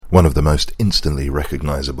One of the most instantly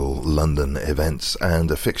recognisable London events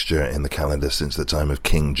and a fixture in the calendar since the time of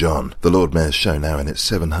King John. The Lord Mayor's Show, now in its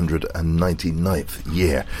 799th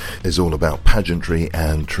year, is all about pageantry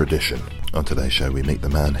and tradition. On today's show we meet the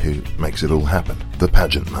man who makes it all happen, the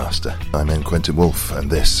pageant master. I'm N. Quentin Wolfe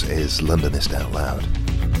and this is Londonist Out Loud.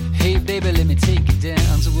 Hey baby, let me take you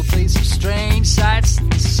down to a place of strange sights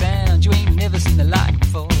and sound. You ain't never seen the like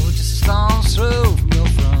before, just a stone's throw from your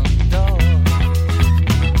front door.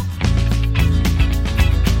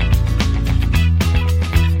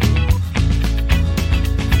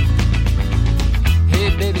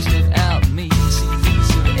 Hey baby, slid out me, see a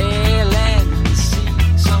piece of air, land in the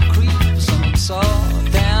sea. Some creep, some saw,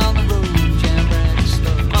 down the road, jam brand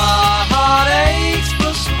slow. My heart aches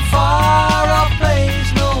for some far off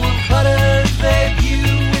place. No one clutters their view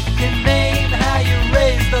with your name, how you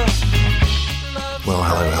raised us. Well,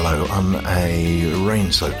 hello. On a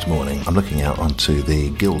rain-soaked morning, I'm looking out onto the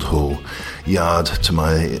Guildhall yard. To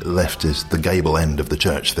my left is the gable end of the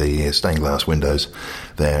church. The stained glass windows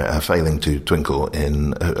there are failing to twinkle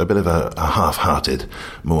in a bit of a half-hearted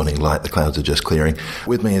morning light. The clouds are just clearing.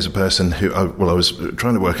 With me is a person who, I was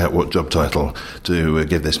trying to work out what job title to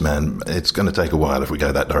give this man. It's going to take a while if we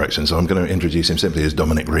go that direction, so I'm going to introduce him simply as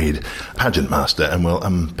Dominic Reed, pageant master, and we'll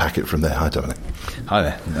unpack it from there. Hi, Dominic. Hi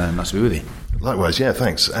there. Nice to be with you. Likewise, yeah,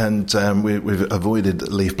 thanks. And we've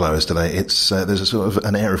avoided leaf blowers today. There's a sort of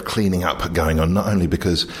an air of cleaning up going on, not only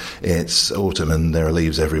because it's autumn and there are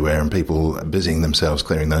leaves everywhere and people busying themselves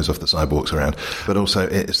clearing those off the sidewalks around, but also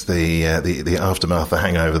it's the aftermath, the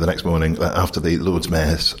hangover the next morning after the Lord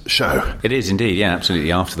Mayor's Show. It is indeed, yeah,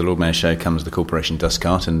 absolutely. After the Lord Mayor's Show comes the Corporation Dust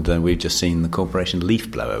Cart, and we've just seen the Corporation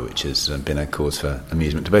Leaf Blower, which has been a cause for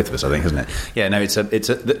amusement to both of us, I think, hasn't it? Yeah, no,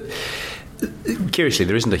 curiously,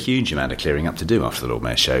 there isn't a huge amount of clearing up to do after the Lord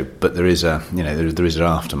Mayor's Show, but there is there is an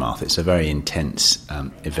aftermath. It's a very intense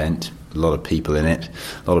event. A lot of people in it.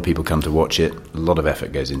 A lot of people come to watch it. A lot of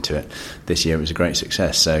effort goes into it. This year it was a great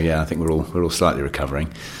success. So yeah, I think we're all slightly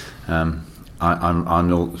recovering. I'm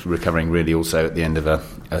all recovering really also at the end of a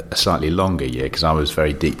slightly longer year, because I was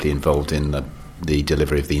very deeply involved in the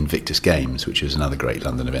delivery of the Invictus Games, which was another great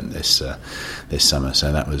London event this summer.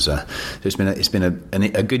 So that was it's been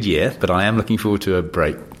a good year, but I am looking forward to a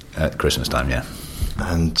break at Christmas time. Yeah.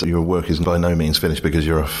 And your work is by no means finished because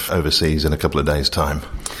you're off overseas in a couple of days' time.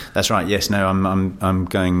 That's right. Yes. No. I'm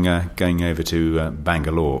going over to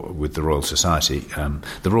Bangalore with the Royal Society,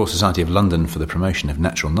 the Royal Society of London for the Promotion of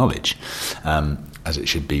Natural Knowledge, as it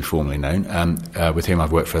should be formally known, with whom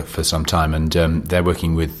I've worked for some time, and they're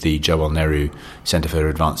working with the Jawaharlal Nehru Centre for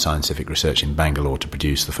Advanced Scientific Research in Bangalore to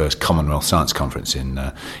produce the first Commonwealth Science Conference in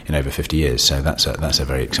over 50 years. So that's a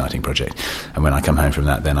very exciting project. And when I come home from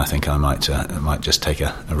that, then I think I might just take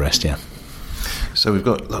a rest. Yeah. So we've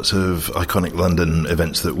got lots of iconic London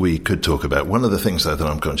events that we could talk about. One of the things, though, that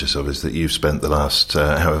I'm conscious of is that you've spent the last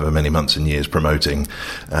however many months and years promoting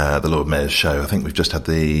the Lord Mayor's Show. I think we've just had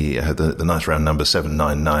the nice round number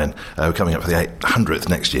 799. We're coming up for the 800th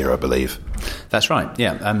next year, I believe. That's right,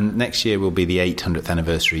 yeah. Next year will be the 800th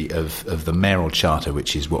anniversary of the mayoral charter,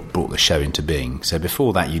 which is what brought the show into being. So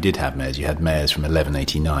before that, you did have mayors. You had mayors from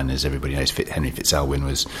 1189, as everybody knows. Henry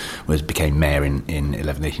Fitz-Aylwin became mayor in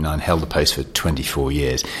 1189, held the post for 24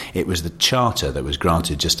 years. It was the charter that was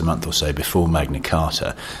granted just a month or so before Magna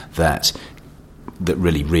Carta that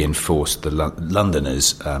really reinforced the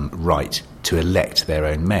Londoners' right to elect their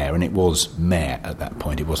own mayor, and it was mayor at that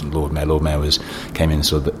point. It wasn't Lord Mayor. Lord Mayor came in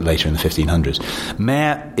sort of later in the 1500s.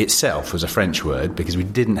 Mayor itself was a French word because we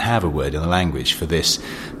didn't have a word in the language for this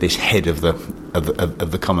head of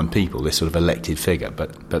the common people, this sort of elected figure.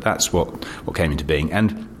 But that's what came into being,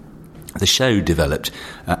 and the show developed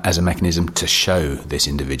as a mechanism to show this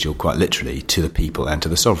individual, quite literally, to the people and to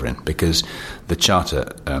the sovereign, because the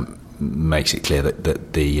charter makes it clear that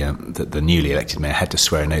the newly elected mayor had to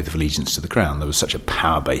swear an oath of allegiance to the crown. There was such a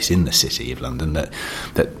power base in the city of London that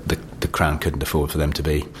the crown couldn't afford for them to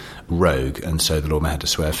be rogue, and so the Lord Mayor had to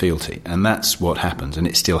swear fealty. And that's what happens, and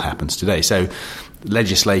it still happens today. So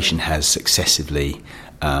legislation has successively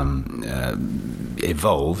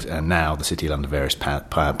evolved, and now the City of London Various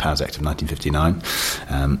Powers Act of 1959,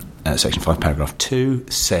 Section 5, Paragraph 2,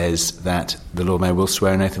 says that the Lord Mayor will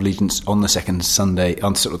swear an oath of allegiance on the second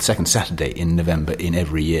Saturday in November in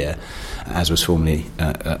every year, as was formerly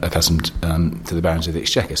accustomed to the Barons of the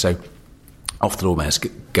Exchequer. So off the Lord Mayor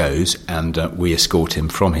goes, and we escort him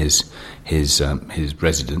from his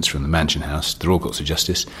residence, from the Mansion House, the Royal Courts of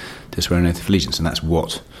Justice, to swear an oath of allegiance, and that's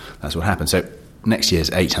what happened. So next year's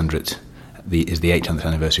 800th is the 800th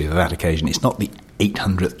anniversary of that occasion. It's not the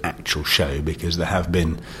 800th actual show, because there have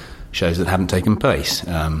been shows that haven't taken place.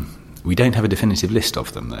 We don't have a definitive list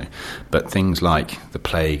of them, though, but things like the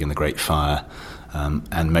Plague and the Great Fire,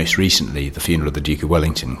 and most recently the funeral of the Duke of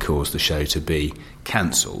Wellington caused the show to be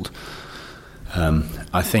cancelled.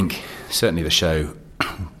 I think certainly the show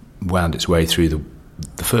wound its way through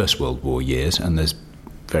the First World War years, and there's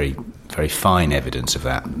very, very fine evidence of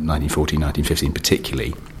that, 1914, 1915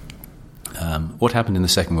 particularly. What happened in the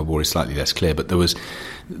Second World War is slightly less clear, but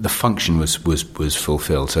the function was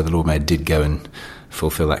fulfilled. So the Lord Mayor did go and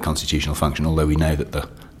fulfil that constitutional function, although we know that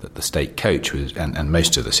the state coach was and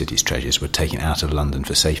most of the city's treasures were taken out of London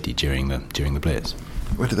for safety during the Blitz.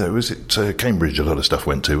 Where did was it Cambridge? A lot of stuff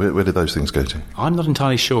went to. Where did those things go to? I'm not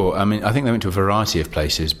entirely sure. I mean, I think they went to a variety of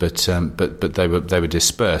places, but they were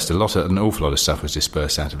dispersed. An awful lot of stuff was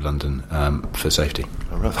dispersed out of London for safety.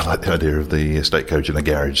 I rather like the idea of the state coach in a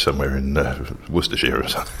garage somewhere in Worcestershire or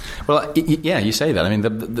something. Well, yeah, you say that. I mean,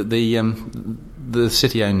 the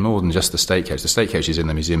city owned more than just the state coach. The state coach is in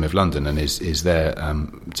the Museum of London and is there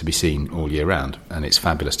to be seen all year round, and it's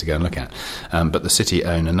fabulous to go and look at. But the city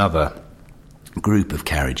own another group of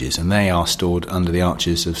carriages, and they are stored under the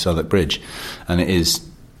arches of Southwark Bridge, and it is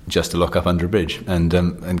just a lock up under a bridge,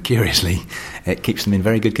 and curiously it keeps them in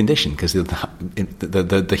very good condition because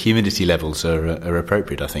the humidity levels are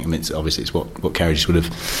appropriate. I think. I mean, it's what carriages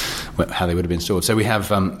how they would have been stored. So we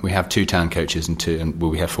have 2 town coaches and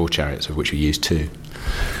we have 4 chariots, of which we use 2.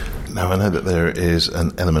 Now, I know that there is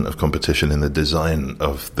an element of competition in the design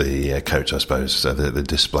of the coach, I suppose, so the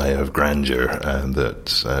display of grandeur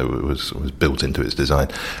that was built into its design.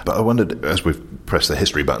 But I wondered, as we've pressed the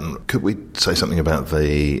history button, could we say something about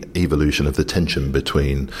the evolution of the tension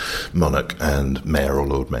between monarch and mayor or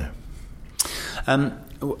Lord Mayor? Well,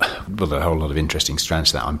 there are a whole lot of interesting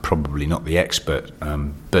strands to that. I'm probably not the expert,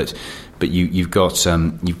 but you've got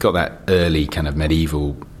that early kind of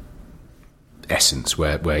medieval essence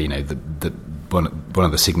where one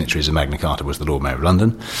of the signatories of Magna Carta was the Lord Mayor of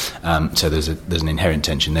London. So there's an inherent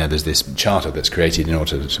tension there. There's this charter that's created in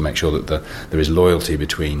order to make sure that there is loyalty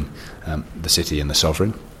between the city and the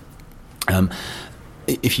sovereign.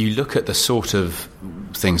 If you look at the sort of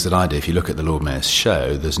things that I do, if you look at the Lord Mayor's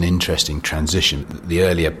show, there's an interesting transition. The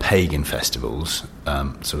earlier pagan festivals,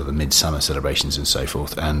 sort of the midsummer celebrations and so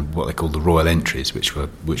forth, and what they call the royal entries, which were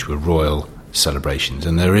royal celebrations,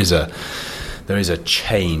 and there is a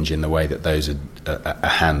change in the way that those are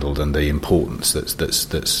handled and the importance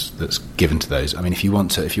that's given to those. I mean, if you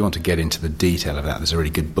want to get into the detail of that, there's a really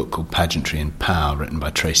good book called Pageantry and Power, written by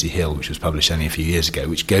Tracy Hill, which was published only a few years ago,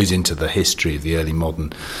 which goes into the history of the early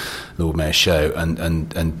modern Lord Mayor show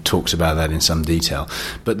and talks about that in some detail.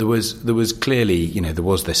 But there was clearly, there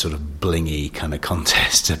was this sort of blingy kind of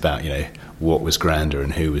contest about, what was grander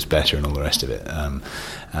and who was better and all the rest of it,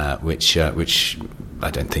 which I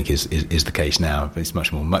don't think is the case now. It's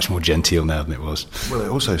much more genteel now than it was. Well, it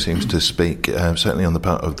also seems to speak, certainly on the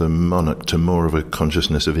part of the monarch, to more of a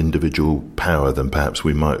consciousness of individual power than perhaps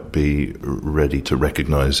we might be ready to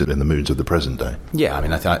recognise it in the moods of the present day. Yeah, I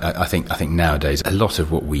mean, I think nowadays a lot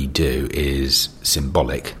of what we do is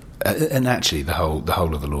symbolic. And actually, the whole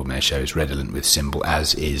of the Lord Mayor show is redolent with symbol,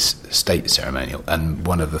 as is state ceremonial. And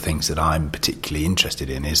one of the things that I'm particularly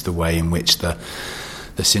interested in is the way in which the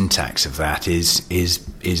syntax of that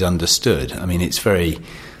is understood. I mean,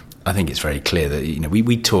 I think it's very clear that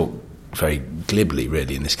we talk very glibly,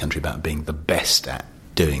 really, in this country about being the best at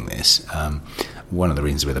doing this. One of the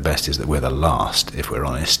reasons we're the best is that we're the last, if we're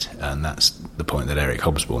honest, and that's the point that Eric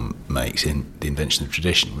Hobsbawm makes in The Invention of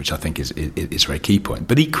Tradition, which I think is a very key point.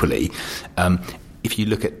 But equally, if you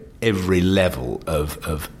look at every level of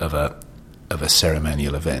a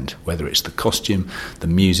ceremonial event, whether it's the costume, the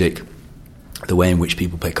music, the way in which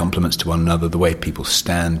people pay compliments to one another, the way people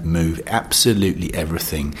stand, move, absolutely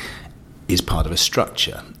everything is part of a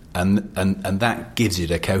structure. And that gives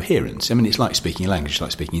it a coherence. I mean, it's like speaking a language, it's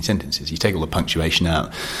like speaking in sentences. You take all the punctuation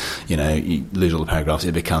out, you lose all the paragraphs,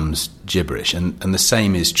 it becomes gibberish. And the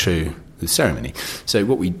same is true with ceremony. So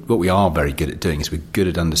what we are very good at doing is we're good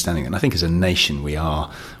at understanding it. And I think as a nation we're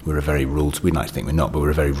a very we'd like to think we're not, but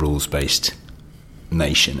we're a very rules-based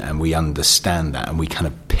nation, and we understand that, and we kind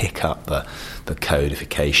of pick up the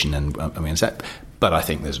codification, and but I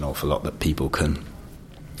think there's an awful lot that people can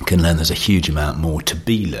learn. There's a huge amount more to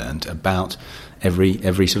be learned about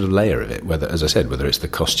every sort of layer of it, whether it's the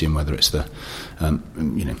costume, whether it's the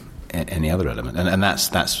any other element, and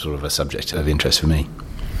that's sort of a subject of interest for me.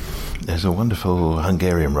 There's a wonderful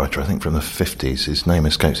Hungarian writer, I think from the 50s, his name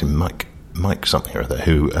escapes him, Mike something or other,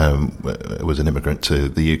 who was an immigrant to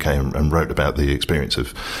the UK and wrote about the experience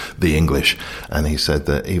of the English, and he said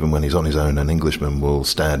that even when he's on his own, an Englishman will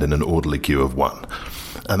stand in an orderly queue of one.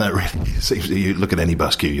 And that really seems, you look at any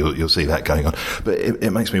bus queue, you'll see that going on. But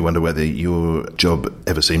it makes me wonder whether your job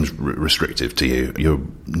ever seems restrictive to you. You're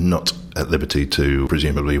not at liberty to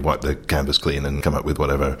presumably wipe the canvas clean and come up with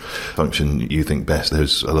whatever function you think best.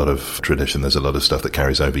 There's a lot of tradition, there's a lot of stuff that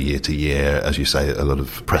carries over year to year, as you say, a lot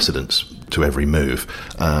of precedence to every move.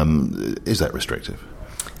 Is that restrictive?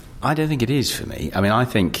 I don't think it is for me. I mean, I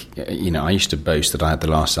think, I used to boast that I had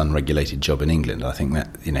the last unregulated job in England. I think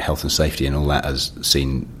that, health and safety and all that has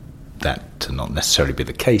seen that to not necessarily be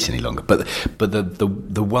the case any longer. But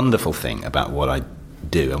the wonderful thing about what I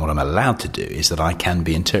do and what I'm allowed to do is that I can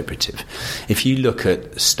be interpretive. If you look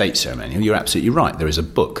at state ceremonial, you're absolutely right. There is a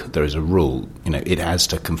book, there is a rule. It has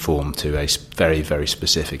to conform to a very, very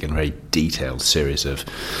specific and very detailed series of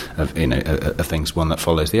things, one that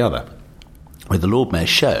follows the other. With the Lord Mayor's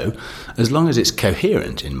show, as long as it's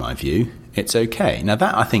coherent, in my view, it's okay. Now,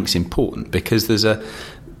 that I think is important because there's the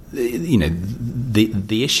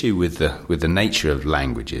issue with the nature of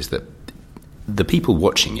language is that the people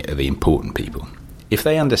watching it are the important people. If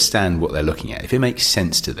they understand what they're looking at, if it makes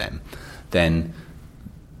sense to them, then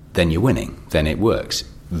you're winning. Then it works.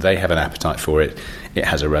 They have an appetite for it. It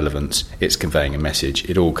has a relevance. It's conveying a message.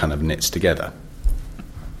 It all kind of knits together.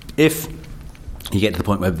 If you get to the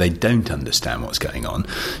point where they don't understand what's going on,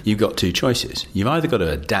 you've got two choices. You've either got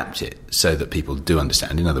to adapt it so that people do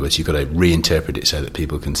understand. In other words, you've got to reinterpret it so that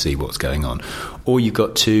people can see what's going on, or you've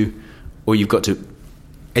got to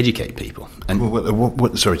educate people.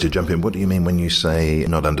 And sorry to jump in. What do you mean when you say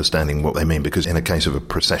not understanding what they mean? Because in a case of a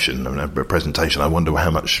procession, a presentation, I wonder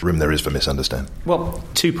how much room there is for misunderstanding. Well,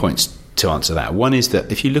 2 points to answer that. One is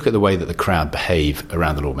that if you look at the way that the crowd behave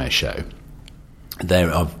around the Lord Mayor's show, they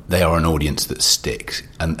are an audience that sticks,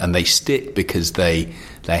 and they stick because they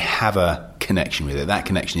have a connection with it. That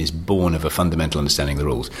connection is born of a fundamental understanding of the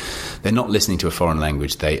rules. They're not listening to a foreign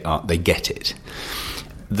language. They get it.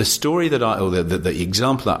 The story the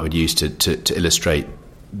example that I would use to illustrate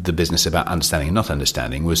the business about understanding and not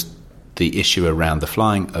understanding was the issue around the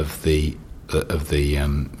flying of the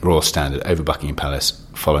Royal Standard over Buckingham Palace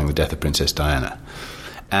following the death of Princess Diana,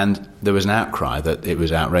 and there was an outcry that it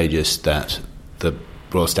was outrageous that the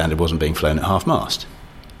Royal Standard wasn't being flown at half-mast.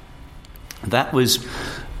 That was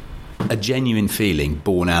a genuine feeling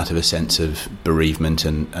born out of a sense of bereavement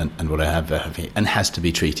and what I have, and has to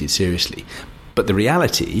be treated seriously. But the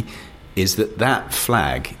reality is that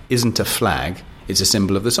flag isn't a flag, it's a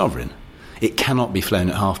symbol of the sovereign. It cannot be flown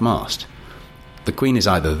at half-mast. The Queen is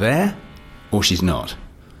either there or she's not.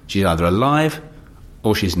 She's either alive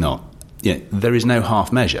or she's not. There is no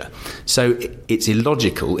half measure. So it's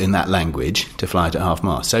illogical in that language to fly it at half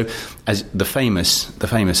mast. So as the famous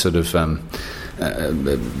sort of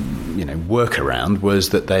workaround was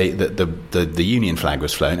that the Union flag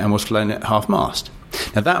was flown and was flown at half mast.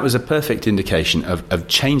 Now that was a perfect indication of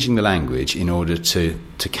changing the language in order to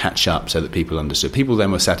catch up so that people understood. People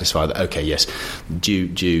then were satisfied that, okay, yes,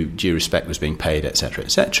 due respect was being paid, etc.,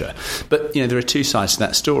 etc. But there are two sides to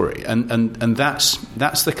that story, and that's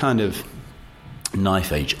the kind of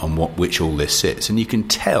knife edge on which all this sits. And you can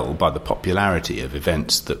tell by the popularity of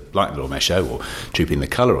events that, like the Lord Mayor's show or Trooping the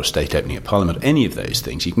Colour or State Opening at Parliament, any of those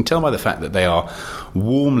things, you can tell by the fact that they are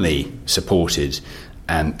warmly supported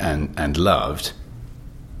and loved.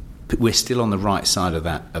 But we're still on the right side of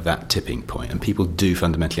that tipping point, and people do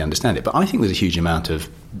fundamentally understand it. But I think there's a huge amount of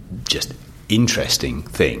just interesting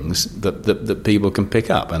things that people can pick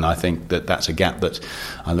up, and I think that's a gap that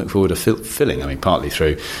I look forward to filling. I mean, partly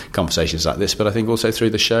through conversations like this, but I think also through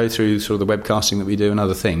the show, through sort of the webcasting that we do and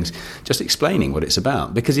other things, just explaining what it's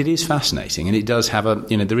about, because it is fascinating, and it does have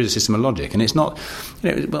there is a system of logic, and it's not,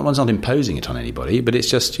 one's not imposing it on anybody, but it's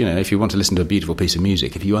just, if you want to listen to a beautiful piece of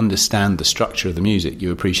music, if you understand the structure of the music,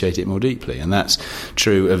 you appreciate it more deeply, and that's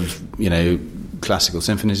true of classical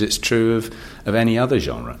symphonies. It's true of any other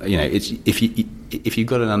genre. It's if you've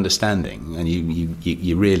got an understanding and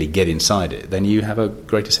you really get inside it, then you have a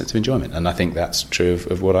greater sense of enjoyment. And I think that's true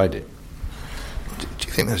of what I do. Do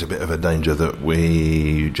you think there's a bit of a danger that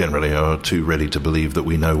we generally are too ready to believe that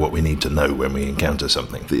we know what we need to know when we encounter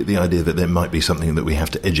something? The idea that there might be something that we have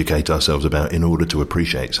to educate ourselves about in order to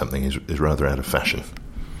appreciate something is rather out of fashion.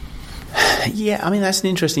 Yeah, I mean, that's an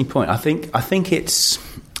interesting point. I think it's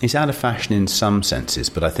out of fashion in some senses,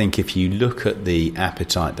 but I think if you look at the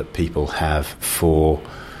appetite that people have for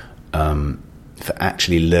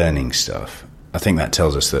actually learning stuff, I think that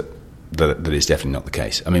tells us that is definitely not the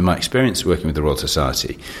case. I mean, my experience working with the Royal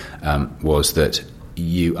Society was that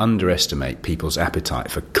you underestimate people's appetite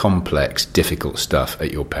for complex, difficult stuff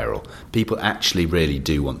at your peril. People actually really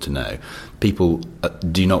do want to know. People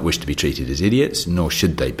do not wish to be treated as idiots, nor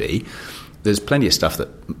should they be. there's plenty of stuff that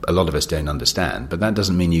a lot of us don't understand, but that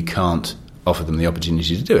doesn't mean you can't offer them the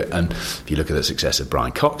opportunity to do it. And if you look at the success of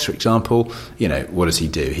Brian Cox, for example, what does he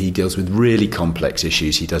do? He deals with really complex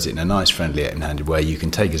issues. He does it in a nice, friendly, open-handed way. You can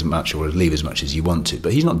take as much or leave as much as you want to,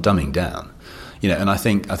 but he's not dumbing down. And I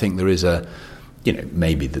think there is a,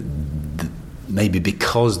 maybe maybe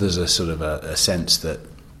because there's a sort of a sense that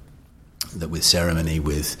with ceremony,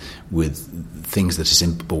 with things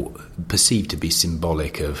that are perceived to be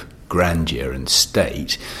symbolic of grandeur and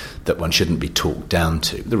state, that one shouldn't be talked down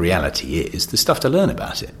to. The reality is there's stuff to learn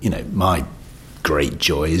about it. My great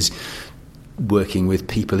joy is working with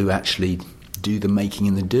people who actually do the making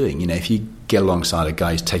and the doing. If you get alongside a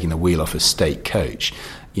guy who's taking the wheel off a state coach,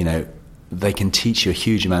 they can teach you a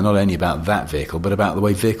huge amount, not only about that vehicle, but about the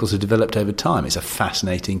way vehicles have developed over time. It's a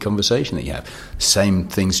fascinating conversation that you have. Same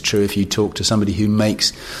thing's true if you talk to somebody who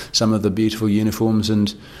makes some of the beautiful uniforms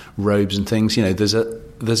and robes and things. There's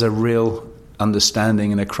a real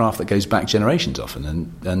understanding and a craft that goes back generations often,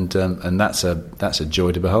 and that's a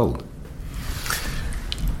joy to behold.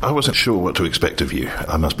 I wasn't sure what to expect of you,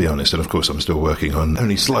 I must be honest, and of course I'm still working on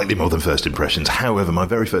only slightly more than first impressions. However, my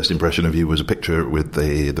very first impression of you was a picture with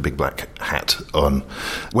the big black hat on,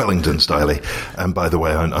 Wellington style. And by the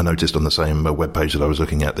way, I noticed on the same webpage that I was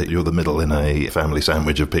looking at that you're the middle in a family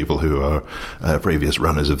sandwich of people who are previous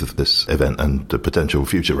runners of this event and potential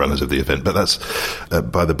future runners of the event. But that's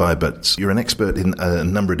by the by. But you're an expert in a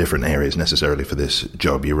number of different areas necessarily for this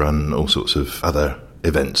job. You run all sorts of other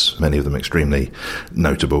events, many of them extremely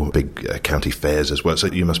notable, big county fairs as well. So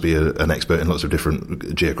you must be an expert in lots of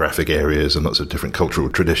different geographic areas and lots of different cultural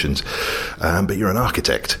traditions. But you're an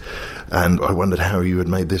architect, and I wondered how you had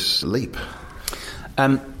made this leap.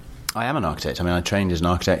 I am an architect. I trained as an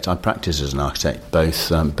architect. I practice as an architect, both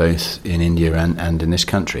in India and in this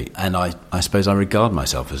country. And I suppose I regard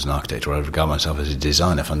myself as an architect, or I regard myself as a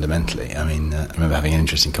designer fundamentally. I remember having an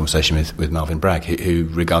interesting conversation with Melvyn Bragg, who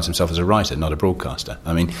regards himself as a writer, not a broadcaster.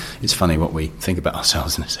 It's funny what we think about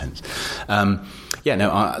ourselves in a sense.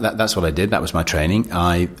 That's what I did. That was my training.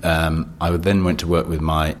 I then went to work with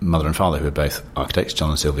my mother and father, who were both architects,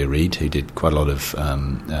 John and Sylvia Reed, who did quite a lot of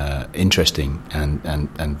interesting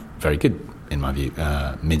and very good, in my view,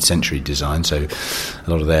 mid-century design. So a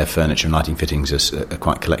lot of their furniture and lighting fittings are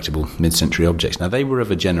quite collectible mid-century objects. Now, they were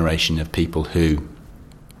of a generation of people who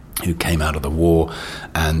came out of the war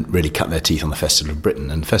and really cut their teeth on the Festival of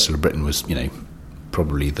Britain. And the Festival of Britain was,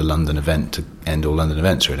 probably the London event to end all London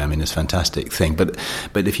events, really. It's a fantastic thing. But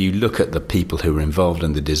if you look at the people who were involved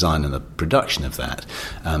in the design and the production of that,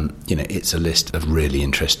 it's a list of really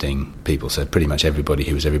interesting people. So pretty much everybody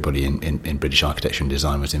who was everybody in British architecture and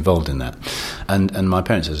design was involved in that. And my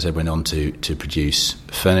parents, as I said, went on to produce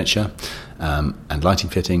furniture and lighting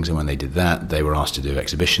fittings. And when they did that, they were asked to do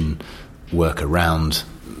exhibition work around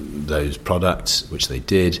those products, which they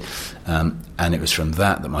did, and it was from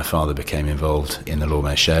that my father became involved in the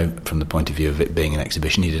Lawmere Show from the point of view of it being an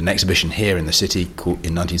exhibition. He did an exhibition here in the city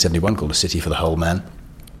in 1971 called A City for the Whole Man,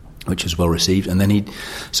 which was well received, and then he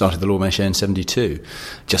started the Lawmere Show in 72,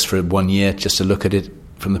 just for 1 year, just to look at it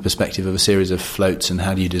from the perspective of a series of floats and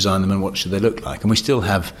how do you design them and what should they look like. And I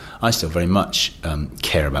still very much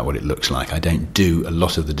care about what it looks like. I don't do a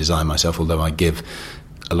lot of the design myself, although I give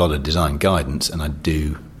a lot of design guidance, and I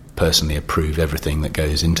do personally approve everything that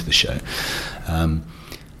goes into the show.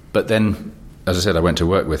 But then, as I said, I went to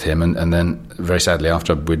work with him, and then very sadly,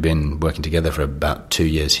 after we'd been working together for about 2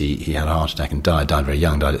 years, he had a heart attack and died very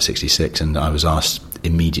young, died at 66, and I was asked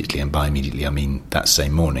immediately, and by immediately I mean that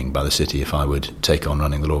same morning, by the city if I would take on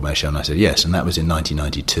running the Lawmere Show, and I said yes, and that was in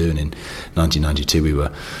 1992, and in 1992 we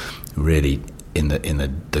were really in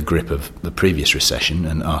the grip of the previous recession,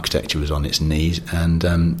 and architecture was on its knees, and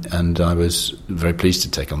I was very pleased to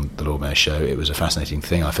take on the Lawmere Show. It was a fascinating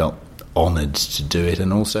thing. I felt honoured to do it,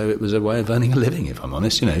 and also it was a way of earning a living, if I'm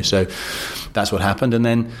honest. So that's what happened, and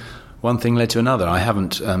then one thing led to another. I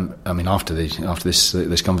haven't. After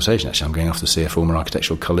this conversation, actually, I'm going off to see a former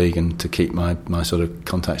architectural colleague and to keep my sort of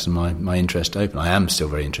contacts and my interest open. I am still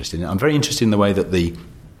very interested in it. I'm very interested in the way that the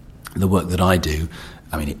work that I do,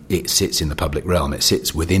 it sits in the public realm. It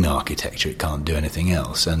sits within architecture. It can't do anything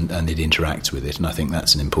else, and it interacts with it, and I think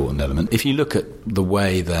that's an important element. If you look at the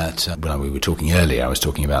way that, when we were talking earlier, I was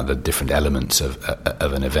talking about the different elements of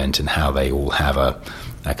an event and how they all have a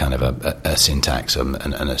kind of a syntax and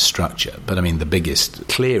a structure. But the biggest,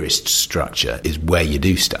 clearest structure is where you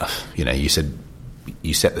do stuff. You said,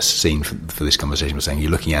 you set the scene for this conversation by saying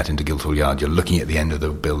you're looking out into Guildhall Yard, you're looking at the end of the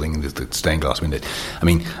building, the stained glass windows.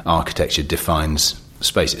 Architecture defines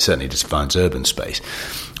space. It certainly defines urban space.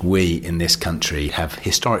 We in this country have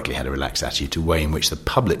historically had a relaxed attitude to the way in which the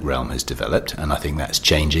public realm has developed, and I think that's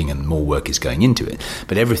changing and more work is going into it.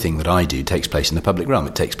 But everything that I do takes place in the public realm.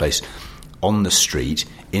 It takes place on the street,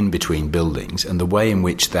 in between buildings, and the way in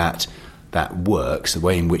which that works, the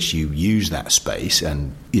way in which you use that space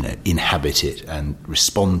and, you know, inhabit it and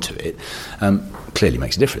respond to it, clearly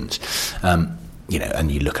makes a difference. You know,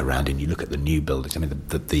 and you look around and you look at the new buildings. I mean,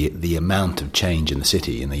 the amount of change in the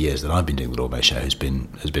city in the years that I've been doing the Lord Mayor Show has been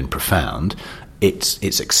profound.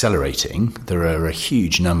 It's accelerating. There are a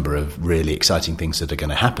huge number of really exciting things that are going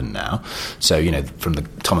to happen now. So, you know, from the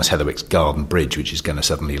Thomas Heatherwick's Garden Bridge, which is going to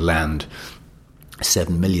suddenly land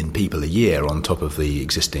 7 million people a year on top of the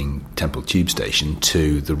existing Temple Tube Station,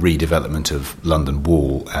 to the redevelopment of London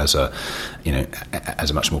Wall as a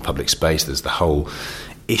much more public space. There's the whole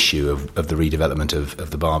issue of the redevelopment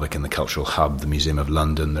of the Barbican, the cultural hub, the Museum of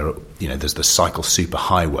London. There's the cycle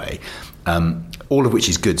superhighway, all of which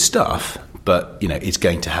is good stuff, but, you know, it's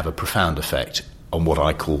going to have a profound effect on what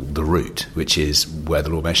I call the route, which is where the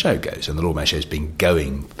Lord Mayor Show goes. And the Lord Mayor Show has been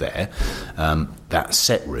going there, that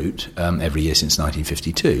set route, every year since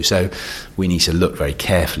 1952. So we need to look very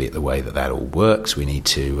carefully at the way that all works. We need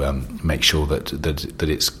to make sure that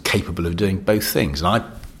it's capable of doing both things. And I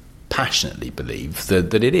passionately believe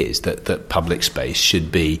that it is, that public space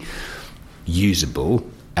should be usable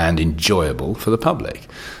and enjoyable for the public.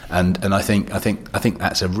 And I think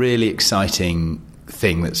that's a really exciting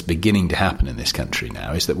thing that's beginning to happen in this country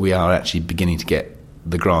now, is that we are actually beginning to get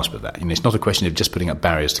the grasp of that. You know, it's not a question of just putting up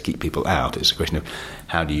barriers to keep people out. It's a question of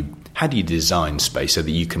how do you design space so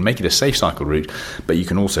that you can make it a safe cycle route, but you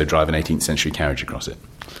can also drive an 18th century carriage across it.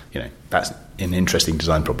 You know, that's an interesting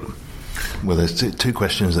design problem. Well, there's two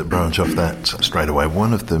questions that branch off that straight away.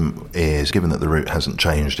 One of them is, given that the route hasn't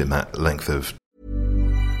changed in that length of...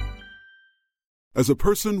 As a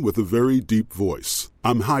person with a very deep voice,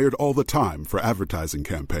 I'm hired all the time for advertising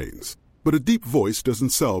campaigns. But a deep voice doesn't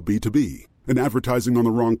sell B2B, and advertising on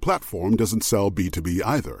the wrong platform doesn't sell B2B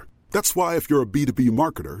either. That's why if you're a B2B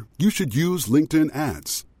marketer, you should use LinkedIn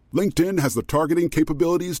ads. LinkedIn has the targeting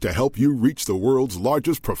capabilities to help you reach the world's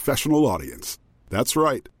largest professional audience. That's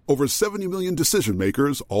right, over 70 million decision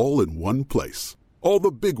makers all in one place. All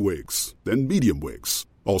the big wigs, then medium wigs,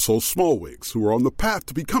 also small wigs who are on the path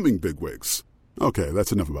to becoming big wigs. Okay,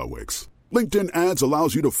 that's enough about wigs. LinkedIn ads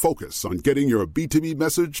allows you to focus on getting your B2B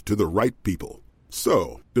message to the right people.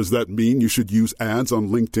 So, does that mean you should use ads on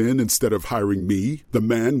LinkedIn instead of hiring me, the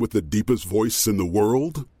man with the deepest voice in the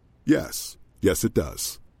world? Yes. Yes, it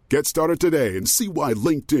does. Get started today and see why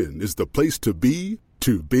LinkedIn is the place to be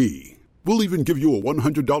to be. We'll even give you a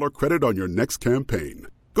 $100 credit on your next campaign.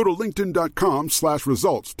 Go to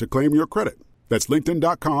linkedin.com/results to claim your credit. That's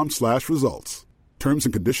linkedin.com/results. Terms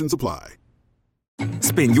and conditions apply.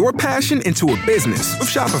 Spin your passion into a business with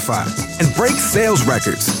Shopify and break sales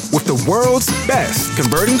records with the world's best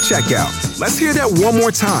converting checkout. Let's hear that one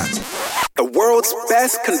more time. The world's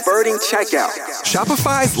best converting checkout.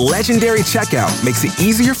 Shopify's legendary checkout makes it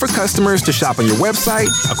easier for customers to shop on your website,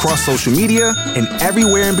 across social media, and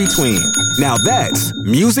everywhere in between. Now that's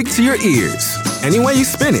music to your ears. Any way you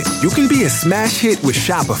spin it, you can be a smash hit with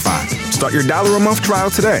Shopify. Start your $1 a month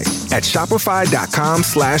trial today at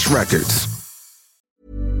shopify.com/records.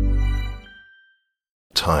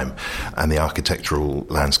 Time and the architectural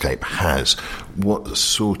landscape has. What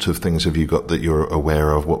sort of things have you got that you're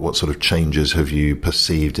aware of? What sort of changes have you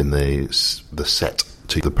perceived in the set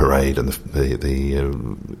to the parade and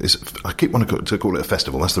I keep wanting to call it a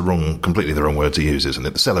festival. That's completely the wrong word to use, isn't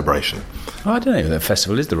it? The celebration. Oh, I don't know. The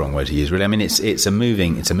festival is the wrong word to use, really. I mean, it's a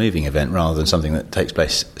moving event rather than something that takes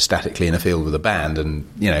place statically in a field with a band and,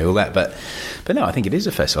 you know, all that. But no, I think it is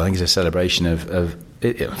a festival. I think it's a celebration of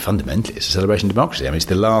fundamentally, it's a celebration of democracy. I mean, it's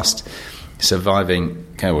the last surviving.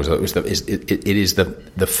 It is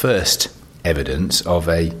the first evidence of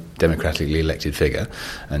a democratically elected figure,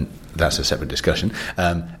 and that's a separate discussion,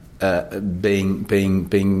 being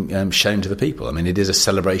shown to the people. I mean, it is a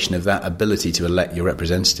celebration of that ability to elect your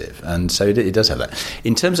representative, and so it does have that.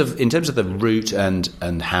 In terms of the route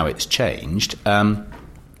and how it's changed,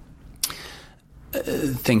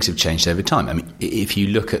 things have changed over time. I mean, if you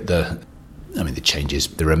look at the changes,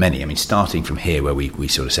 there are many. I mean, starting from here where we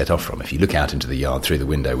sort of set off from, if you look out into the yard through the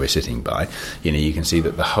window we're sitting by, you know, you can see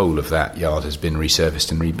that the whole of that yard has been resurfaced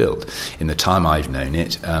and rebuilt. In the time I've known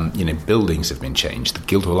it, buildings have been changed. The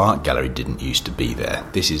Guildhall Art Gallery didn't used to be there.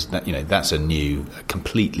 That's a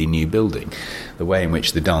completely new building. The way in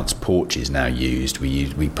which the dance porch is now used, we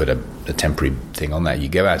put a temporary thing on that. You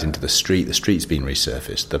go out into the street's been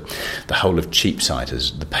resurfaced. The whole of Cheapside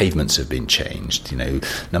the pavements have been changed. You know,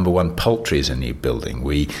 number one, poultry is a new building.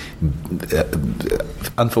 We,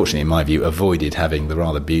 unfortunately, in my view, avoided having the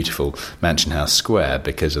rather beautiful Mansion House Square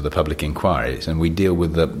because of the public inquiries, and we deal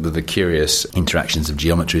with the curious interactions of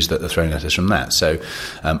geometries that are thrown at us from that. So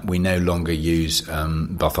we no longer use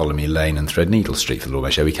Bartholomew Lane and Threadneedle Street for the Lord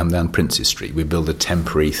Mayor Show. We come down Princes Street. We build a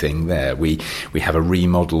temporary thing there. We have a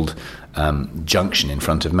remodelled junction in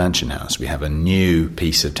front of Mansion House. We have a new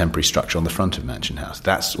piece of temporary structure on the front of Mansion House.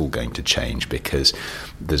 That's all going to change because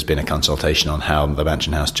there's been a consultation on how the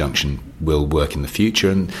Mansion House junction will work in the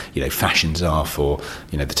future, and fashions are for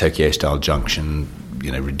the Tokyo style junction,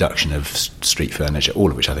 reduction of street furniture, all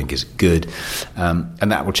of which I think is good,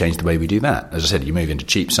 and that will change the way we do that. As I said, you move into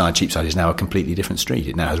Cheapside. Cheapside is now a completely different street.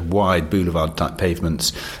 It now has wide boulevard type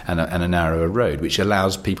pavements and a narrower road, which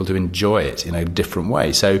allows people to enjoy it in a different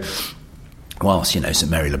way. So whilst, St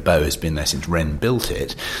Mary Le Bow has been there since Wren built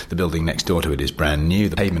it, the building next door to it is brand new,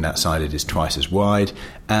 the pavement outside it is twice as wide,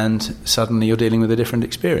 and suddenly you're dealing with a different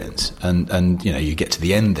experience. And you get to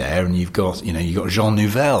the end there and you've got Jean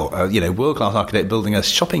Nouvel, world-class architect building a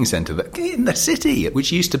shopping centre in the city,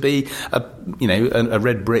 which used to be a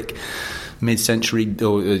red brick mid-century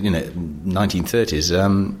or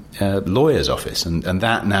 1930s lawyer's office, and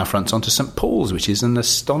that now fronts onto St Paul's, which is an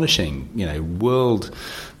astonishing world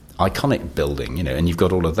iconic building, and you've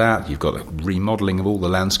got all of that. You've got a remodelling of all the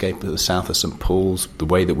landscape at the south of St Paul's. The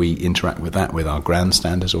way that we interact with that, with our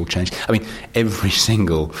grandstand, has all changed. I mean, every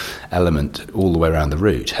single element all the way around the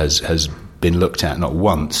route has been looked at, not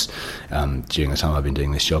once during the time I've been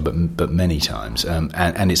doing this job, but many times,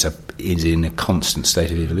 and it's in a constant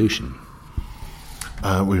state of evolution.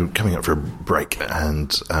 We're coming up for a break,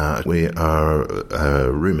 and we are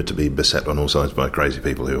rumoured to be beset on all sides by crazy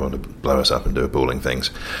people who want to blow us up and do appalling things.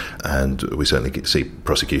 And we certainly see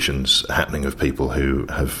prosecutions happening of people who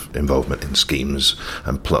have involvement in schemes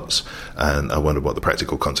and plots. And I wonder what the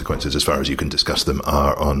practical consequences, as far as you can discuss them,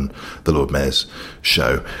 are on the Lord Mayor's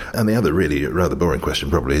show. And the other really rather boring question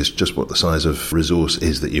probably is just what the size of resource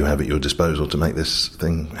is that you have at your disposal to make this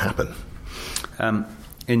thing happen.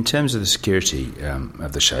 In terms of the security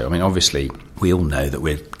of the show, I mean, obviously, we all know that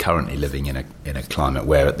we're currently living in a climate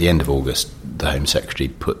where, at the end of August, the Home Secretary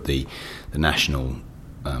put the national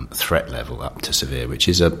threat level up to severe, which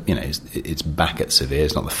is it's back at severe.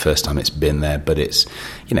 It's not the first time it's been there, but it's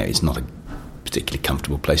not a particularly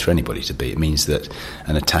comfortable place for anybody to be. It means that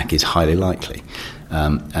an attack is highly likely,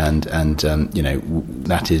 and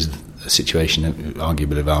that is a situation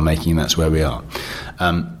arguably of our making, and that's where we are.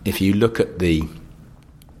 If you look at the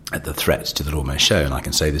threats to the Lord Mayor's show, and I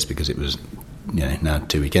can say this because it was now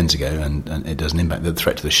 2 weekends ago, and it doesn't impact. The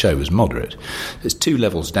threat to the show was moderate. There's 2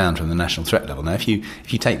 levels down from the national threat level. Now, if you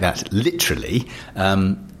take that literally,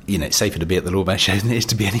 it's safer to be at the Lord Mayor's show than it is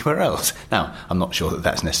to be anywhere else. Now, I'm not sure that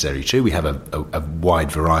that's necessarily true. We have a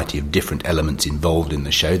wide variety of different elements involved in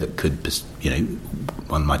the show that could,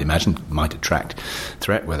 one might imagine, might attract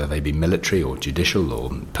threat, whether they be military or judicial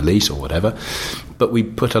or police or whatever. But we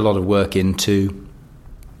put a lot of work into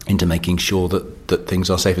making sure that things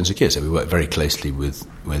are safe and secure. So we work very closely with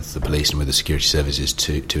the police and with the security services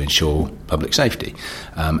to ensure public safety.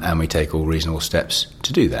 And we take all reasonable steps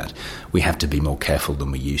to do that. We have to be more careful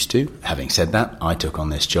than we used to. Having said that, I took on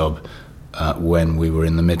this job when we were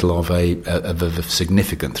in the middle of a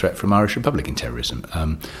significant threat from Irish Republican terrorism.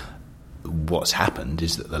 What's happened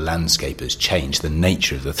is that the landscape has changed. The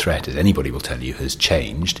nature of the threat, as anybody will tell you, has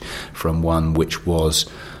changed from one which was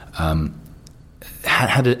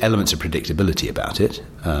had elements of predictability about it.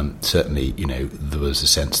 Certainly, there was a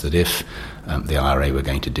sense that if the IRA were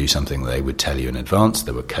going to do something, they would tell you in advance.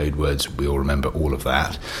 There were code words. We all remember all of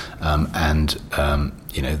that.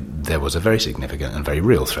 There was a very significant and very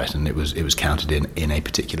real threat, and it was counted in a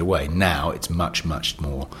particular way. Now it's much, much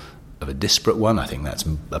more of a disparate one. I think that's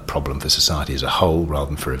a problem for society as a whole rather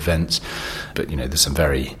than for events. But, there's some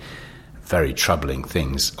very, very troubling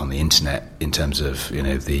things on the internet in terms of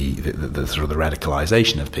the sort of the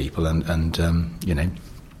radicalisation of people, and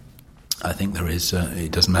I think there is.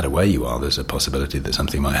 It doesn't matter where you are. There's a possibility that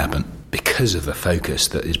something might happen because of the focus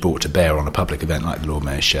that is brought to bear on a public event like the Lord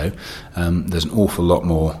Mayor's show. There's an awful lot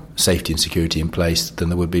more safety and security in place than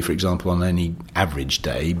there would be, for example, on any average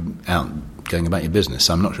day out going about your business.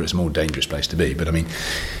 So I'm not sure it's a more dangerous place to be, but I mean,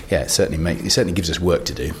 yeah, it certainly gives us work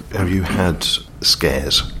to do. Have you had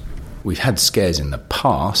scares? We've had scares in the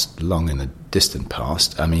past, long in the distant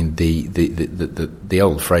past. I mean, the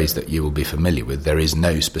old phrase that you will be familiar with, there is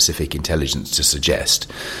no specific intelligence to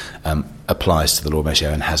suggest, applies to the Lord Mayor's show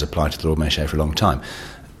and has applied to the Lord Mayor's show for a long time.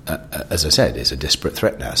 As I said, it's a disparate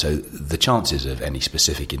threat now, so the chances of any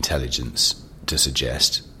specific intelligence to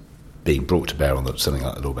suggest being brought to bear on something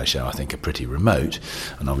like the Lord Mayor Show, I think, are pretty remote.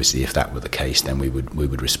 And obviously, if that were the case, then we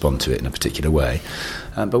would respond to it in a particular way.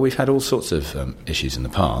 But we've had all sorts of issues in the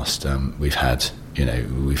past. We've had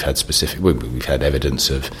evidence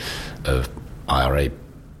of IRA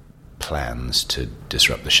plans to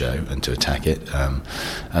disrupt the show and to attack it.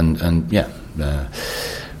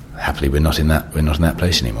 Happily, we're not in that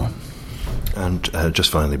place anymore. And just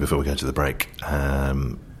finally, before we go to the break.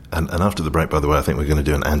 And after the break, by the way, I think we're going to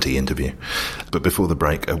do an anti-interview. But before the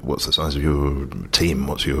break, what's the size of your team?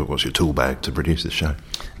 What's your tool bag to produce this show?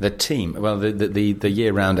 The team, well, the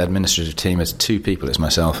year-round administrative team is 2 people. It's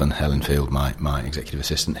myself and Helen Field, my executive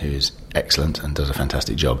assistant, who is excellent and does a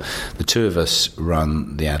fantastic job. The 2 of us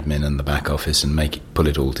run the admin and the back office and pull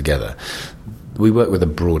it all together. We work with a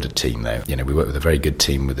broader team, though. We work with a very good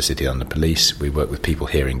team with the City of London Police. We work with people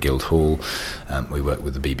here in Guildhall. We work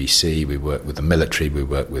with the BBC. We work with the military. We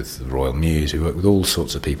work with the Royal Mews. We work with all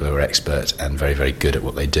sorts of people who are expert and very, very good at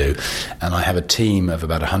what they do. And I have a team of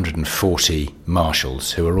about 140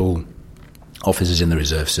 marshals who are all officers in the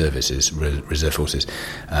reserve services, reserve forces,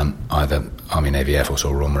 either Army, Navy, Air Force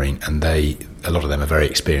or Royal Marine, and a lot of them are very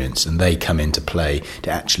experienced, and they come into play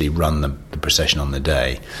to actually run the procession on the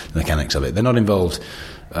day, the mechanics of it. They're not involved,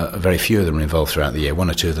 very few of them are involved throughout the year.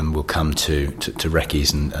 1 or 2 of them will come to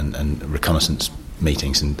recce's and reconnaissance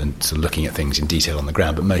meetings and sort of looking at things in detail on the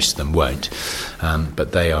ground, but most of them won't.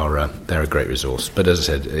 But they're a great resource. But as I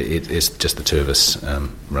said, it's just the 2 of us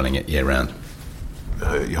running it year round.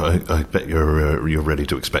 I bet you're ready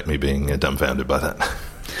to expect me being dumbfounded by that.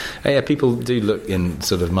 Yeah, people do look in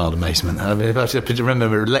sort of mild amazement. I mean, I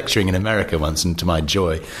remember lecturing in America once, and to my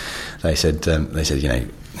joy, they said,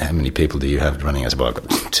 how many people do you have running? I said, well, I've got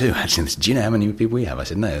 2 actually. They said, do you know how many people we have? I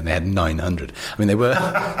said, no, and they had 900. I mean, they were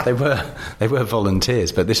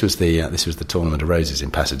volunteers, but this was the Tournament of Roses in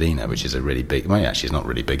Pasadena, which is a really big. Well, actually, it's not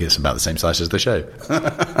really big. It's about the same size as the show.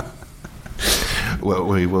 Well,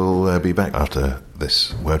 we will be back after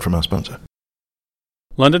this word from our sponsor.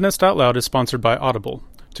 Londonist Out Loud is sponsored by Audible.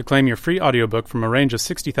 To claim your free audiobook from a range of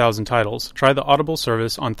 60,000 titles, try the Audible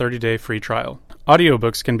service on 30-day free trial.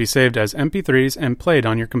 Audiobooks can be saved as MP3s and played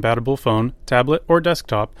on your compatible phone, tablet, or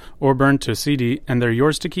desktop, or burned to CD, and they're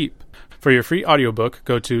yours to keep. For your free audiobook,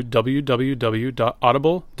 go to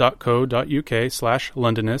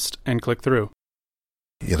www.audible.co.uk/Londonist and click through.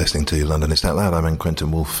 You're listening to Londonist Out Loud. I'm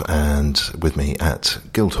Quentin Wolfe, and with me at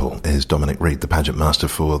Guildhall is Dominic Reed, the pageant master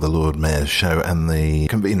for the Lord Mayor's Show and the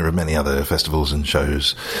convener of many other festivals and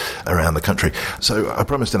shows around the country. So I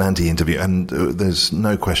promised an anti-interview, and there's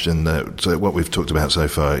no question that what we've talked about so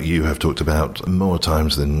far, you have talked about more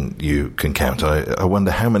times than you can count. I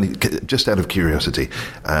wonder how many, just out of curiosity,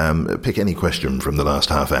 pick any question from the last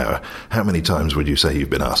half hour. How many times would you say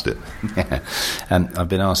you've been asked it? Yeah. And I've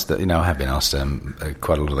been asked, I have been asked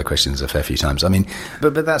quite a lot of the questions a fair few times. I mean,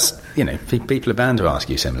 but that's, people are bound to ask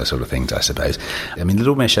you similar sort of things, I suppose. I mean, the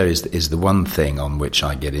Lord Mayor Show is the one thing on which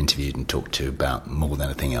I get interviewed and talked to about more than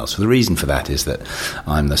anything else. The reason for that is that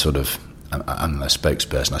I'm the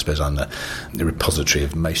spokesperson. I suppose I'm the repository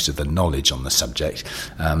of most of the knowledge on the subject.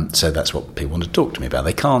 So that's what people want to talk to me about.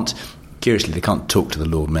 They can't talk to the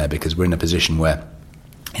Lord Mayor because we're in a position where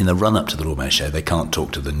in the run-up to the Lord Mayor Show, they can't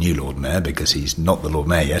talk to the new Lord Mayor because he's not the Lord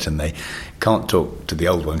Mayor yet, and they can't talk to the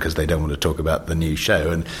old one because they don't want to talk about the new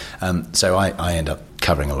show. And so I end up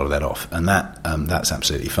covering a lot of that off, and that's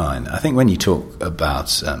absolutely fine. I think when you talk about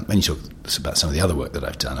some of the other work that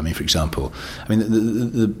I've done, I mean, for example,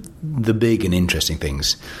 the big and interesting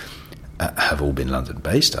things have all been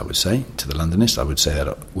London-based, I would say. To the Londonist, I would say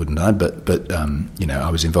that, wouldn't I? But I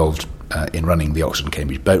was involved in running the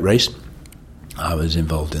Oxford-Cambridge boat race. I was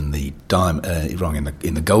involved in the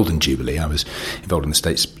in the Golden Jubilee. I was involved in the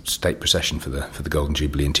state procession for the Golden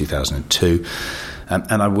Jubilee in 2002,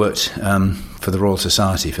 and I worked for the Royal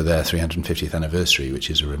Society for their 350th anniversary, which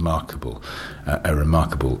is a remarkable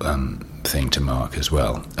thing to mark as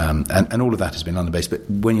well. And all of that has been London-based. But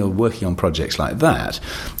when you're working on projects like that,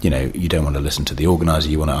 you don't want to listen to the organiser.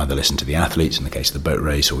 You want to either listen to the athletes in the case of the boat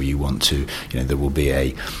race, or you want to, there'll be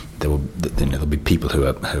people who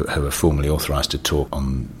are formally authorised to talk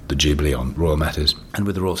on the Jubilee, on royal matters. And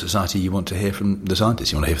with the Royal Society, you want to hear from the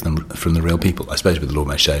scientists. You want to hear from the real people. I suppose with the Lord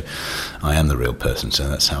Mayor Show, I am the real person, so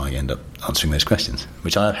that's how I end up answering those questions,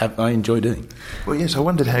 which I enjoy doing. Well, yes, I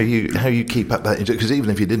wondered how you keep up that, because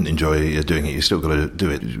even if you didn't enjoy doing it, you still got to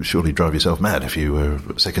do it. You'd surely drive yourself mad if you were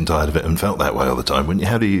sick and tired of it and felt that way all the time, wouldn't you?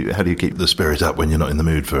 How do you keep the spirit up when you're not in the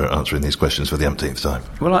mood for answering these questions for the umpteenth time?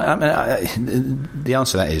 Well, the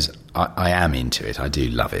answer to that is I am into it. I do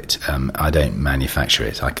love it. I don't manufacture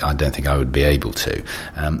it. I don't think I would be able to.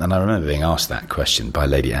 And I remember being asked that question by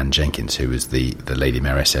Lady Anne Jenkins, who was the Lady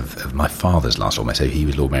Mayoress of my father's last Lord Mayor. So he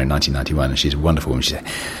was Lord Mayor in 1991, and she's a wonderful woman. She said,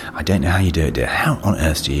 I don't know how you do it, dear. How on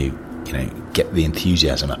earth do you get the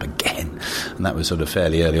enthusiasm up again? And that was sort of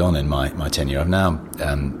fairly early on in my tenure. I've now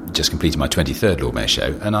just completed my 23rd Lord Mayor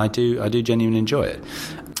show, and I do genuinely enjoy it.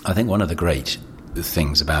 I think one of the great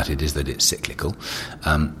things about it is that it's cyclical.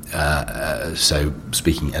 So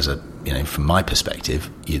speaking as from my perspective,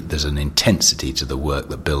 there's an intensity to the work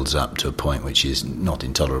that builds up to a point which is not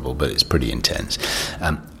intolerable, but it's pretty intense.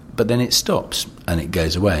 But then it stops and it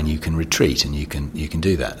goes away, and you can retreat, and you can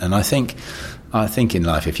do that. And I think in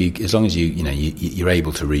life, as long as you're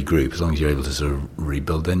able to regroup, as long as you're able to sort of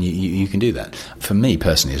rebuild, then you can do that. For me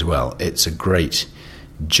personally as well, it's a great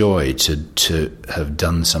joy to have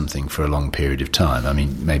done something for a long period of time. I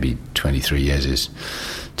mean, maybe 23 years is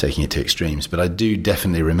taking it to extremes, but I do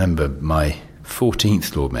definitely remember my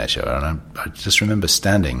 14th Lord Mayor show, and I just remember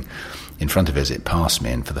standing in front of it as it passed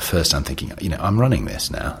me, and for the first time thinking, I'm running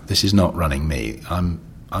this now. This is not running me. I'm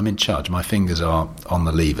in charge. My fingers are on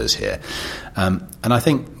the levers here. And I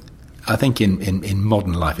think in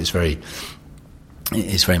modern life it's very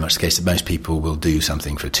much the case that most people will do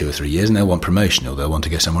something for 2 or 3 years and they'll want promotion, or they'll want to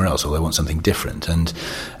go somewhere else, or they'll want something different. And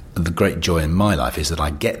the great joy in my life is that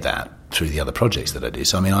I get that through the other projects that I do.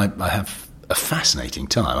 So, I mean, I have a fascinating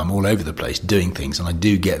time. I'm all over the place doing things, and I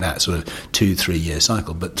do get that sort of 2-3 year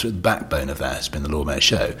cycle. But the backbone of that has been the Lord Mayor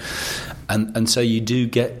show. And so you do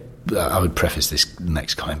get... I would preface this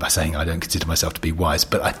next comment by saying I don't consider myself to be wise,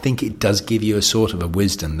 but I think it does give you a sort of a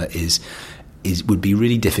wisdom that would be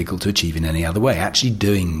really difficult to achieve in any other way. Actually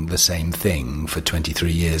doing the same thing for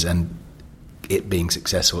 23 years and it being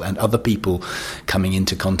successful, and other people coming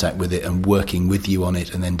into contact with it and working with you on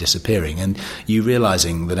it and then disappearing, and you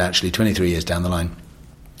realising that actually 23 years down the line,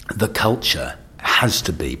 the culture has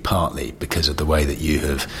to be partly because of the way that you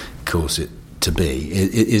have caused it to be,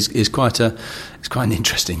 is quite an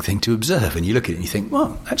interesting thing to observe. And you look at it and you think,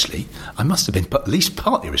 well, actually, I must have been at least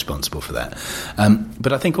partly responsible for that.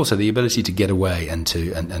 But I think also the ability to get away and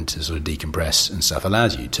to sort of decompress and stuff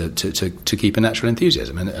allows you to keep a natural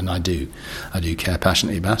enthusiasm. And I do care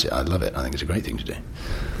passionately about it. I love it. I think it's a great thing to do.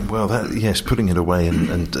 Well, yes, putting it away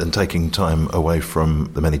and taking time away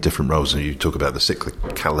from the many different roles. And you talk about the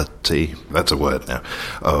cyclicality, that's a word now,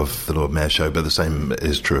 of the Lord Mayor show, but the same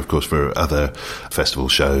is true, of course, for other festival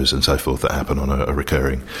shows and so forth that happen on a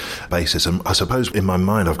recurring basis. And I suppose in my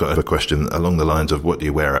mind I've got a question along the lines of, what do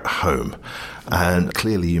you wear at home? And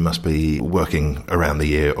clearly you must be working around the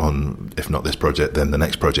year on, if not this project, then the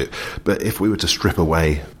next project. But if we were to strip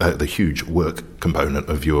away the huge work component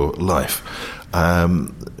of your life,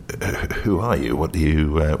 who are you? What do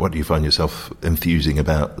you find yourself enthusing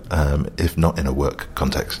about, if not in a work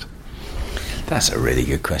context? That's a really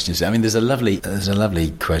good question. I mean, there's a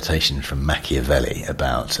lovely quotation from Machiavelli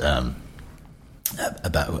about on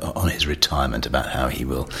his retirement, about how he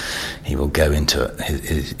will go into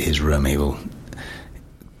his room, he will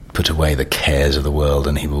put away the cares of the world,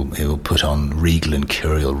 and he will put on regal and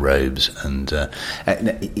curial robes, and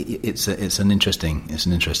it's an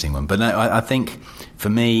interesting one. But no, I think for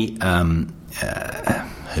me, who am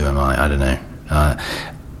I? I don't know.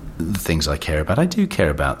 The things I care about, I do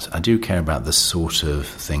care about the sort of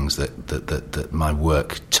things that my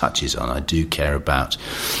work touches on. I do care about,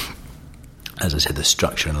 as I said, the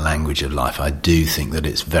structure and language of life. I do think that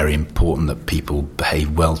it's very important that people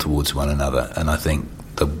behave well towards one another, and I think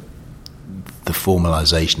the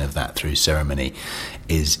formalisation of that through ceremony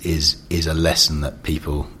is a lesson that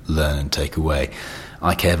people learn and take away.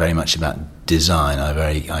 I care very much about design.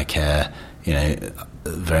 I care,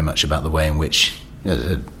 very much about the way in which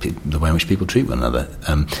people treat one another.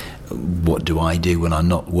 What do I do when I'm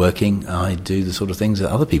not working? I do the sort of things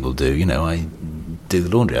that other people do. I do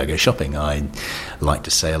the laundry, I go shopping, I like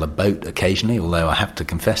to sail a boat occasionally, although I have to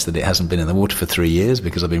confess that it hasn't been in the water for 3 years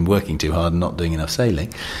because I've been working too hard and not doing enough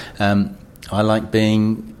sailing. I like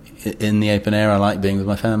being in the open air, I like being with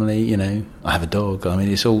my family, I have a dog. I mean,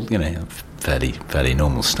 it's all, fairly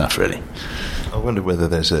normal stuff, really. I wonder whether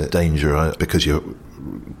there's a danger, because you're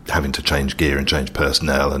having to change gear and change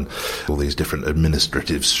personnel and all these different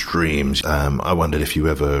administrative streams. I wondered if you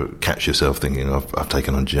ever catch yourself thinking, I've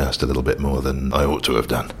taken on just a little bit more than I ought to have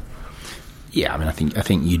done. Yeah, I mean, I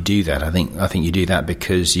think you do that. I think you do that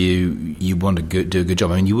because you want to do a good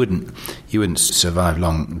job. I mean, you wouldn't survive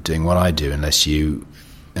long doing what I do unless you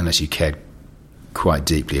cared quite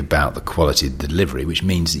deeply about the quality of the delivery, which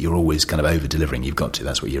means that you're always kind of over-delivering. You've got to.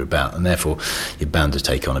 That's what you're about. And therefore, you're bound to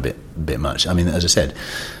take on a bit much. I mean, as I said,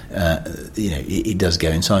 it does go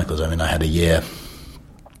in cycles. I mean, I had a year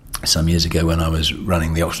some years ago when I was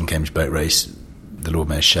running the Oxford-Cambridge boat race, the Lord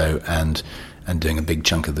Mayor's show, and doing a big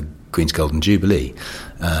chunk of the Queen's Golden Jubilee.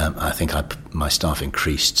 I think my staff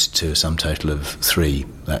increased to some total of 3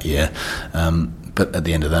 that year. But at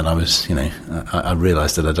the end of that, I was, I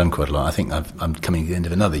realised that I'd done quite a lot. I think I'm coming to the end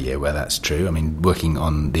of another year where that's true. I mean, working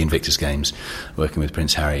on the Invictus Games, working with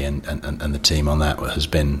Prince Harry and the team on that has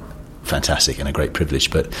been fantastic and a great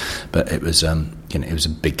privilege. But it was, it was a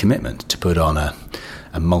big commitment to put on a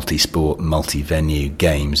multi-sport, multi-venue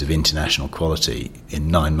games of international quality in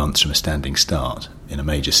 9 months from a standing start in a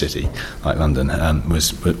major city like London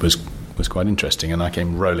was quite interesting, and I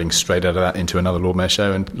came rolling straight out of that into another Lord Mayor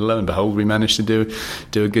show, and lo and behold, we managed to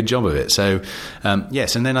do a good job of it. So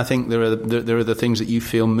yes, and then I think there are the things that you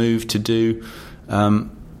feel moved to do, outside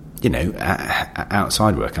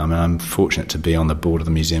work. I mean, I'm fortunate to be on the board of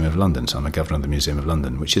the Museum of London, so I'm a governor of the Museum of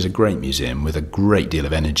London, which is a great museum with a great deal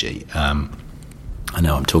of energy. I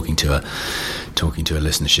know I'm talking to a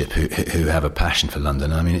listenership who have a passion for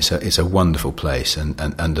London. I mean, it's a wonderful place and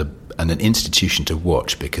an institution to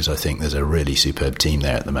watch, because I think there's a really superb team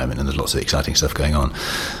there at the moment, and there's lots of exciting stuff going on.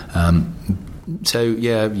 So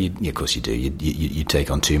yeah, of course you do. You take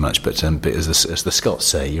on too much, but as the Scots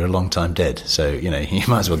say, you're a long time dead. So you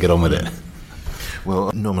might as well get on with it.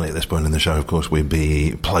 Well, normally at this point in the show, of course, we'd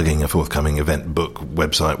be plugging a forthcoming event, book,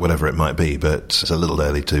 website, whatever it might be, but it's a little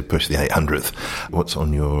early to push the 800th. What's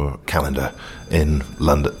on your calendar in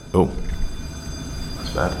London? Oh,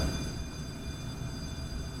 that's bad.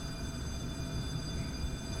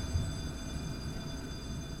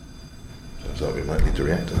 Sounds like we might need to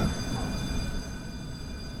react to that.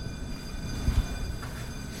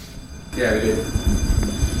 Yeah, we do.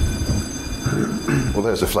 Well,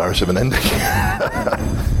 there's a flourish of an ending.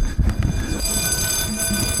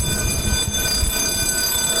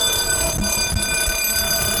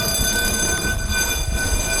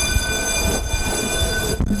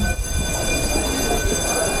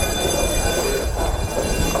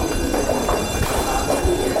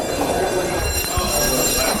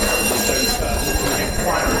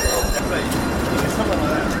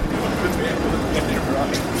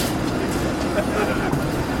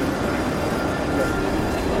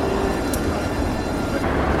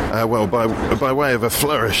 Well, by way of a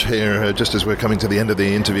flourish here, just as we're coming to the end of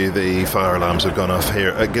the interview, the fire alarms have gone off here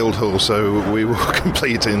at Guildhall, so we will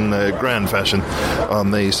complete in grand fashion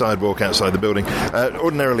on the sidewalk outside the building.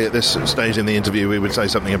 Ordinarily at this stage in the interview we would say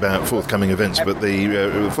something about forthcoming events, but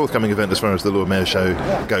the forthcoming event as far as the Lord Mayor's show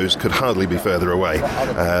goes could hardly be further away.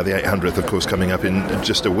 The 800th, of course, coming up in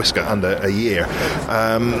just a whisker under a year.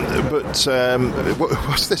 What's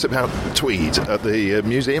this about tweed at the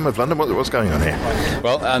Museum of London? What's going on here?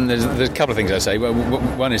 Well, there's a couple of things I say. Well,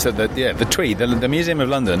 one is that the Tweed, the Museum of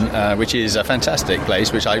London, which is a fantastic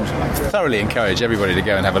place, which I thoroughly encourage everybody to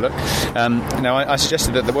go and have a look. Now, I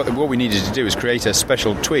suggested that what we needed to do was create a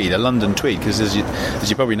special Tweed, a London Tweed, because as you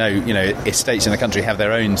probably know, estates in the country have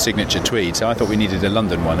their own signature Tweed. So I thought we needed a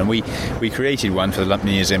London one, and we created one for the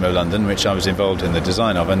Museum of London, which I was involved in the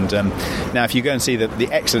design of. And now, if you go and see the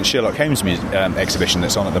excellent Sherlock Holmes exhibition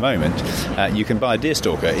that's on at the moment, you can buy a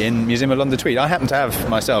deerstalker in Museum of London Tweed. I happen to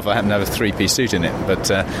have a 3-piece suit in it,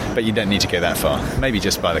 but you don't need to go that far. Maybe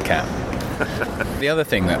just buy the cap. The other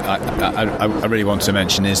thing that I really want to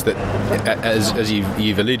mention is that, as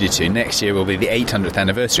you've alluded to, next year will be the 800th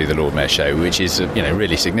anniversary of the Lord Mayor Show, which is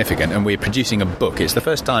really significant, and we're producing a book. It's the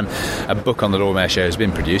first time a book on the Lord Mayor Show has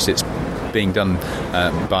been produced. It's being done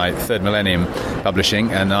by Third Millennium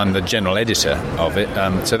Publishing, and I'm the general editor of it.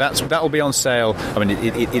 So that will be on sale. I mean,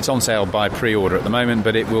 it's on sale by pre-order at the moment,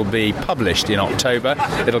 but it will be published in October.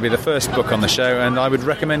 It'll be the first book on the show, and I would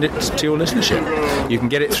recommend it to your listenership. You can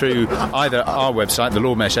get it through either our website, the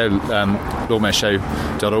Lord Mayor Show,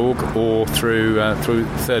 lordmayorshow.org, or through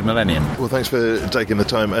Third Millennium. Well, thanks for taking the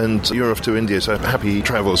time, and you're off to India, so happy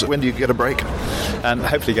travels. When do you get a break?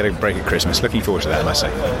 Hopefully get a break at Christmas. Looking forward to that, I must say.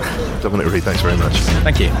 Dominic Reid, thanks very much.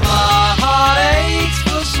 Thank you.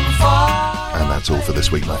 And that's all for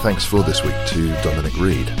this week. My thanks for this week to Dominic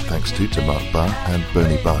Reid. Thanks to Mark Barr and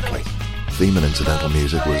Bernie Barclay. Theme and incidental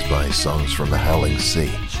music was by Songs from the Howling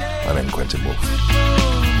Sea. I'm Quentin Wolfe.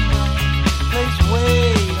 Place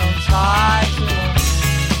way on time.